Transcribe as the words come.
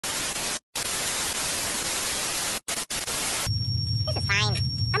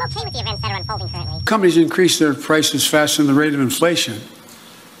okay with the events that are unfolding currently. Companies increase their prices faster than the rate of inflation.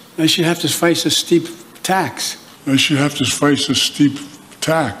 They should have to face a steep tax. They should have to face a steep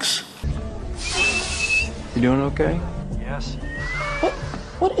tax. You doing okay? Yes.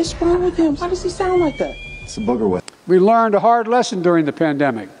 What is wrong with him? Why does he sound like that? It's a booger wet. We learned a hard lesson during the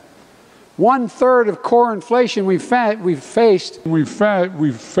pandemic. 1/3 of core inflation we've faced.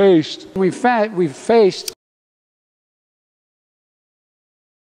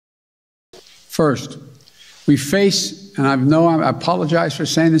 First, we face, and I apologize for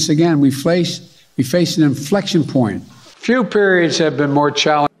saying this again, we face an inflection point. Few periods have been more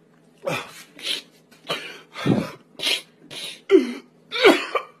challenging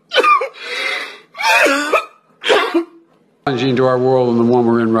to our world than the one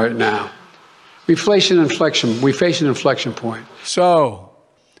we're in right now. We face an inflection point. So,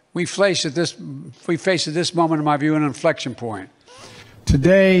 we face at this moment, in my view, an inflection point.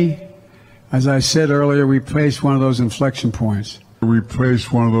 Today, as I said earlier, we face one of those inflection points. Good,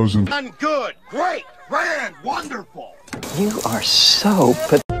 Great, grand, wonderful. You are so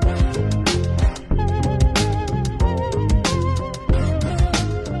pathetic.